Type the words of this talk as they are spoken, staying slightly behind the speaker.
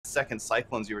second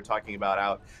Cyclones you were talking about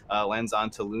out, lands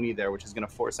onto Looney there, which is going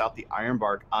to force out the Iron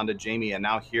Bark onto Jamie. And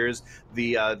now here's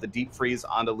the Deep Freeze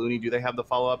onto Looney. Do they have the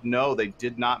follow-up? No, they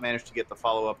did not manage to get the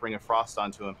follow-up Ring of Frost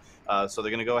onto him. So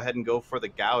they're going to go ahead and go for the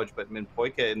Gouge, but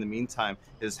Minpojke, in the meantime,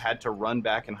 has had to run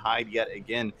back and hide yet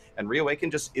again. And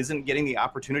Reawakened just isn't getting the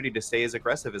opportunity to stay as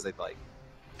aggressive as they'd like.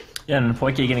 Yeah, and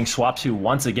Minpojke getting swapped to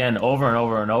once again, over and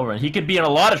over and over. And he could be in a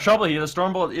lot of trouble here. The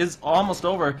Stormbolt is almost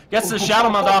over. Gets the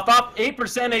Shadowmeld off, up 8%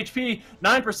 HP,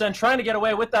 9%, trying to get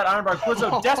away with that Ironbark.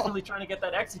 Quizzo desperately trying to get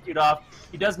that execute off.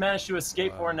 He does manage to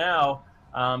escape for now.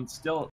 Still